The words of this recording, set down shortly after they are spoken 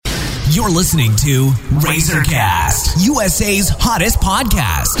You're listening to Razorcast, USA's hottest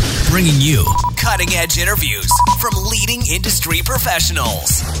podcast, bringing you cutting-edge interviews from leading industry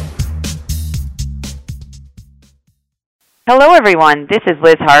professionals. Hello, everyone. This is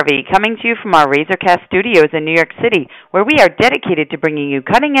Liz Harvey coming to you from our Razorcast studios in New York City, where we are dedicated to bringing you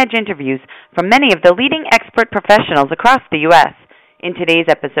cutting-edge interviews from many of the leading expert professionals across the U.S. In today's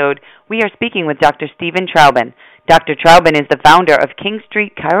episode, we are speaking with Dr. Steven Traubin. Dr. Traubin is the founder of King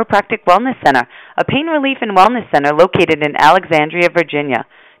Street Chiropractic Wellness Center, a pain relief and wellness center located in Alexandria, Virginia.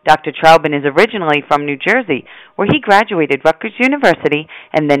 Dr. Traubin is originally from New Jersey, where he graduated Rutgers University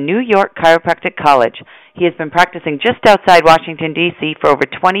and then New York Chiropractic College. He has been practicing just outside Washington, D.C. for over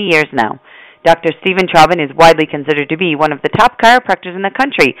 20 years now. Dr. Steven Traubin is widely considered to be one of the top chiropractors in the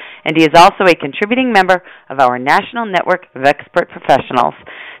country, and he is also a contributing member of our national network of expert professionals.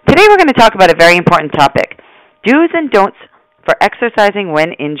 Today we're going to talk about a very important topic, do's and don'ts for exercising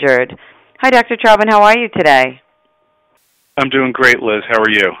when injured. Hi, Dr. Traubin. How are you today? I'm doing great, Liz. How are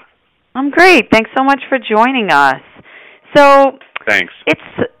you? I'm great. Thanks so much for joining us. So, thanks.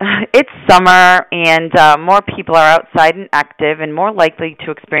 It's summer, and more people are outside and active and more likely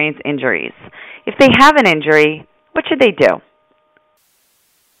to experience injuries. If they have an injury, what should they do?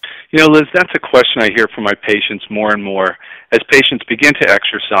 You know, Liz, that's a question I hear from my patients more and more as patients begin to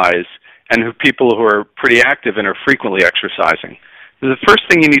exercise and people who are pretty active and are frequently exercising. The first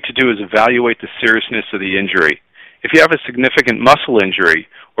thing you need to do is evaluate the seriousness of the injury. If you have a significant muscle injury,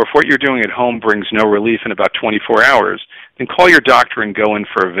 or if what you're doing at home brings no relief in about 24 hours, then call your doctor and go in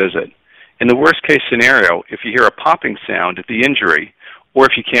for a visit. In the worst-case scenario, if you hear a popping sound at the injury, or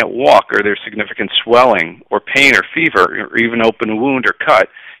if you can't walk or there's significant swelling or pain or fever or even open wound or cut,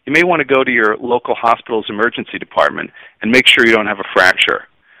 you may want to go to your local hospital's emergency department and make sure you don't have a fracture.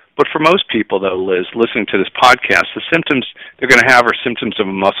 But for most people, though, Liz, listening to this podcast, the symptoms they're going to have are symptoms of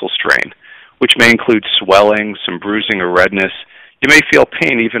a muscle strain, which may include swelling, some bruising or redness. You may feel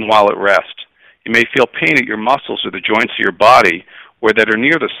pain even while at rest. You may feel pain at your muscles or the joints of your body or that are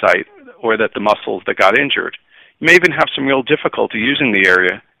near the site or that the muscles that got injured. You may even have some real difficulty using the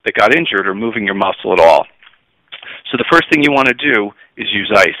area that got injured or moving your muscle at all. So the first thing you want to do is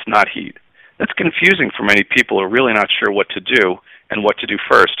use ice, not heat. That's confusing for many people who are really not sure what to do and what to do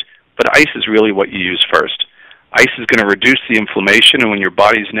first, but ice is really what you use first. Ice is going to reduce the inflammation, and when your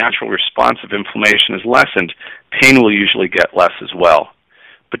body's natural response of inflammation is lessened, pain will usually get less as well.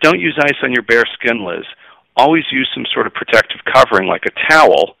 But don't use ice on your bare skin, Liz. Always use some sort of protective covering, like a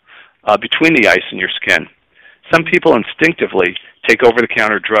towel, between the ice and your skin. Some people instinctively take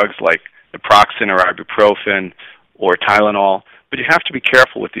over-the-counter drugs like naproxen or ibuprofen or Tylenol, but you have to be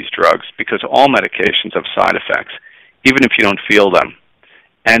careful with these drugs because all medications have side effects, even if you don't feel them.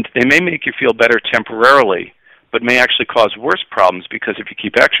 And they may make you feel better temporarily, but may actually cause worse problems because if you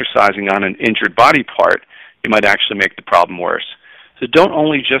keep exercising on an injured body part, you might actually make the problem worse. So don't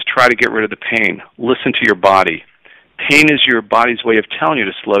only just try to get rid of the pain. Listen to your body. Pain is your body's way of telling you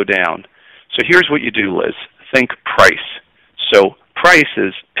to slow down. So here's what you do, Liz. Think price. So price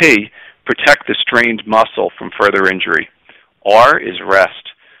is P, protect the strained muscle from further injury. R is rest.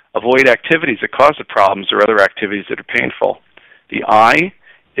 Avoid activities that cause the problems or other activities that are painful. The I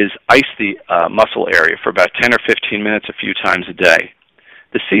is ice the muscle area for about 10 or 15 minutes a few times a day.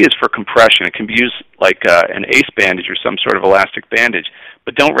 The C is for compression. It can be used like an ACE bandage or some sort of elastic bandage,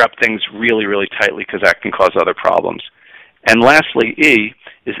 but don't wrap things really, really tightly because that can cause other problems. And lastly, E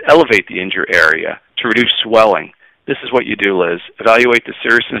is elevate the injured area to reduce swelling. This is what you do, Liz. Evaluate the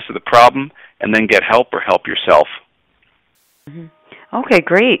seriousness of the problem and then get help or help yourself. Mm-hmm. Okay,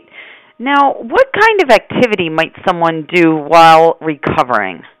 great. Now, what kind of activity might someone do while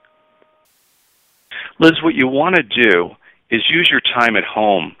recovering? Liz, what you want to do is use your time at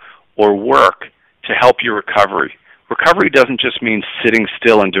home or work to help your recovery. Recovery doesn't just mean sitting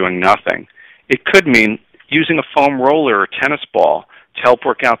still and doing nothing. It could mean using a foam roller or tennis ball to help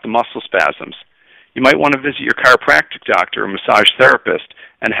work out the muscle spasms. You might want to visit your chiropractic doctor or massage therapist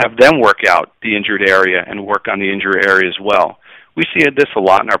and have them work out the injured area and work on the injured area as well. We see this a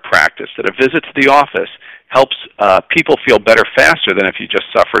lot in our practice, that a visit to the office helps people feel better faster than if you just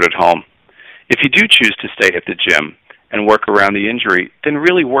suffered at home. If you do choose to stay at the gym and work around the injury, then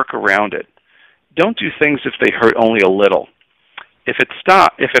really work around it. Don't do things if they hurt only a little. If it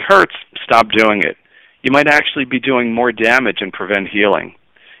hurts, stop doing it. You might actually be doing more damage and prevent healing.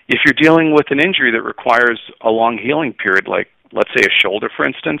 If you're dealing with an injury that requires a long healing period, like, let's say, a shoulder, for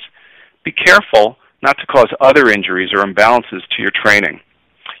instance, be careful not to cause other injuries or imbalances to your training.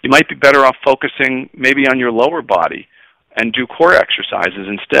 You might be better off focusing maybe on your lower body and do core exercises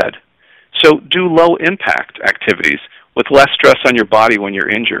instead. So do low-impact activities with less stress on your body when you're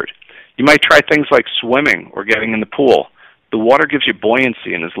injured. You might try things like swimming or getting in the pool. The water gives you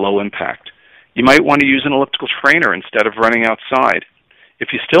buoyancy and is low impact. You might want to use an elliptical trainer instead of running outside.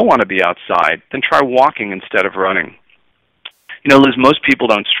 If you still want to be outside, then try walking instead of running. You know, Liz, most people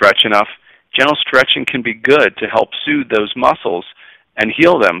don't stretch enough. Gentle stretching can be good to help soothe those muscles and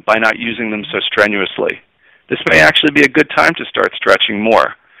heal them by not using them so strenuously. This may actually be a good time to start stretching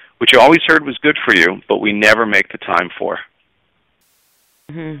more, which you always heard was good for you, but we never make the time for.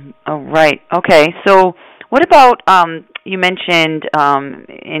 Mm-hmm. Oh, right. Okay. So what about, you mentioned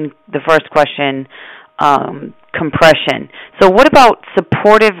in the first question, compression. So what about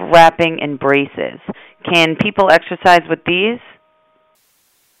supportive wrapping and braces? Can people exercise with these?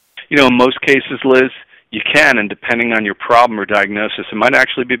 You know, in most cases, Liz, you can, and depending on your problem or diagnosis, it might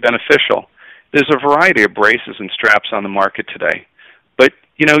actually be beneficial. There's a variety of braces and straps on the market today. But,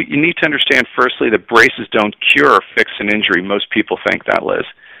 you know, you need to understand firstly that braces don't cure or fix an injury. Most people think that, Liz.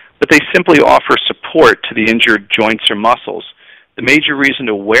 But they simply offer support to the injured joints or muscles. The major reason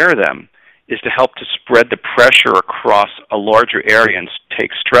to wear them is to help to spread the pressure across a larger area and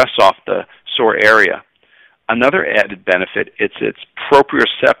take stress off the sore area. Another added benefit is its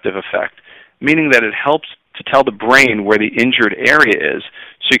proprioceptive effect, meaning that it helps to tell the brain where the injured area is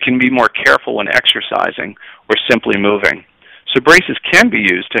so you can be more careful when exercising or simply moving. So braces can be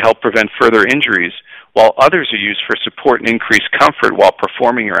used to help prevent further injuries, while others are used for support and increased comfort while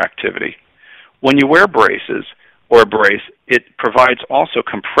performing your activity. When you wear braces or a brace, it provides also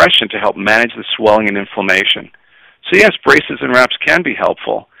compression to help manage the swelling and inflammation. So yes, braces and wraps can be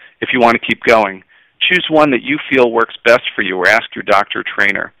helpful if you want to keep going. Choose one that you feel works best for you or ask your doctor or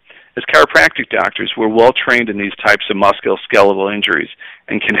trainer. As chiropractic doctors, we're well trained in these types of musculoskeletal injuries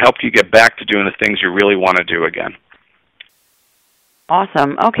and can help you get back to doing the things you really want to do again.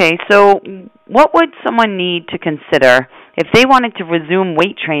 Awesome. Okay, so what would someone need to consider if they wanted to resume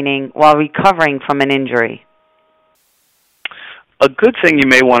weight training while recovering from an injury? A good thing you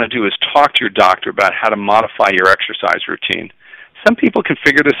may want to do is talk to your doctor about how to modify your exercise routine. Some people can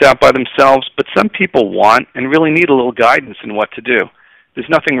figure this out by themselves, but some people want and really need a little guidance in what to do. There's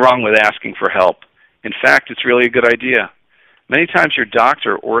nothing wrong with asking for help. In fact, it's really a good idea. Many times your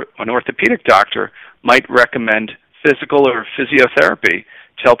doctor or an orthopedic doctor might recommend physical or physiotherapy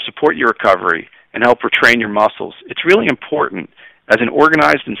to help support your recovery and help retrain your muscles. It's really important, as an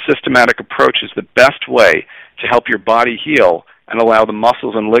organized and systematic approach is the best way to help your body heal and allow the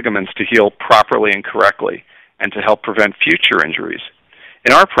muscles and ligaments to heal properly and correctly, and to help prevent future injuries.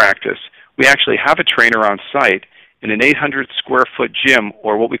 In our practice, we actually have a trainer on site in an 800-square-foot gym,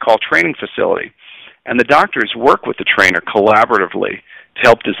 or what we call training facility, and the doctors work with the trainer collaboratively to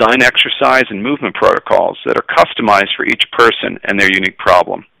help design exercise and movement protocols that are customized for each person and their unique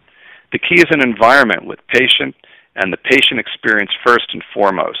problem. The key is an environment with patient and the patient experience first and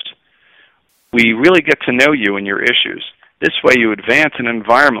foremost. We really get to know you and your issues. This way you advance an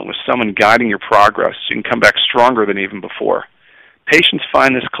environment with someone guiding your progress so you can come back stronger than even before. Patients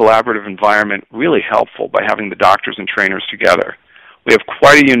find this collaborative environment really helpful by having the doctors and trainers together. We have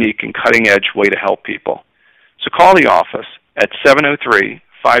quite a unique and cutting-edge way to help people. So call the office at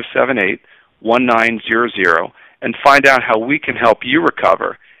 703-578-1900 and find out how we can help you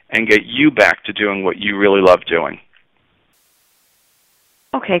recover and get you back to doing what you really love doing.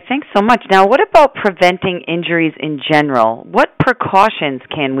 Okay, thanks so much. Now, what about preventing injuries in general? What precautions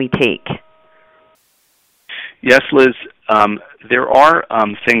can we take? Yes, Liz, there are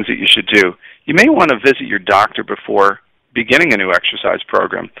things that you should do. You may want to visit your doctor before beginning a new exercise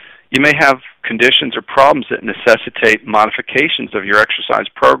program. You may have conditions or problems that necessitate modifications of your exercise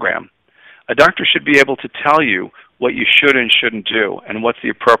program. A doctor should be able to tell you what you should and shouldn't do and what's the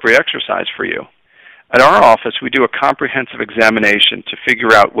appropriate exercise for you. At our office, we do a comprehensive examination to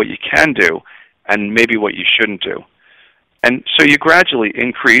figure out what you can do and maybe what you shouldn't do. And so you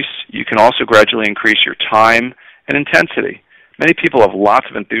can also gradually increase your time and intensity. Many people have lots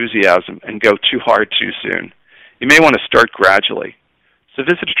of enthusiasm and go too hard too soon. You may want to start gradually. So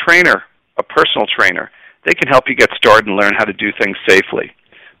visit a trainer, a personal trainer. They can help you get started and learn how to do things safely.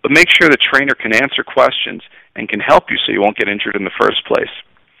 But make sure the trainer can answer questions and can help you so you won't get injured in the first place.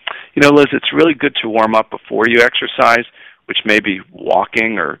 You know, Liz, it's really good to warm up before you exercise, which may be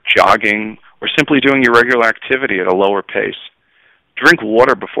walking or jogging or simply doing your regular activity at a lower pace. Drink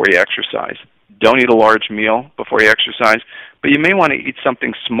water before you exercise. Don't eat a large meal before you exercise, but you may want to eat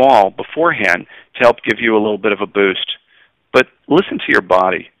something small beforehand to help give you a little bit of a boost. But listen to your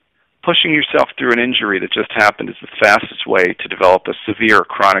body. Pushing yourself through an injury that just happened is the fastest way to develop a severe or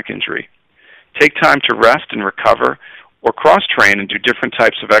chronic injury. Take time to rest and recover, or cross-train and do different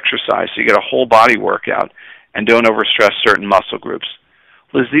types of exercise so you get a whole body workout and don't overstress certain muscle groups.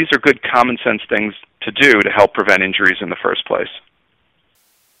 Liz, these are good common sense things to do to help prevent injuries in the first place.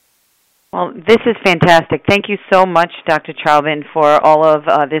 Well, this is fantastic. Thank you so much, Dr. Charlban, for all of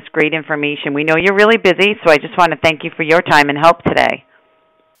this great information. We know you're really busy, so I just want to thank you for your time and help today.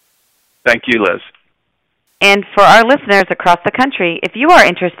 Thank you, Liz. And for our listeners across the country, if you are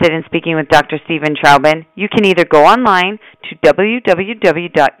interested in speaking with Dr. Stephen Charlban, you can either go online to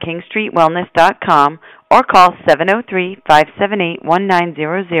www.kingstreetwellness.com or call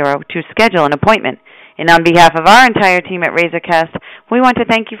 703-578-1900 to schedule an appointment. And on behalf of our entire team at RazorCast, we want to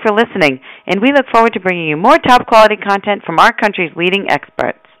thank you for listening, and we look forward to bringing you more top-quality content from our country's leading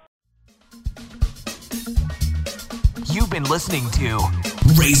experts. You've been listening to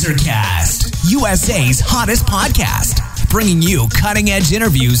RazorCast, USA's hottest podcast, bringing you cutting-edge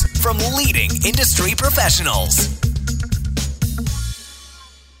interviews from leading industry professionals.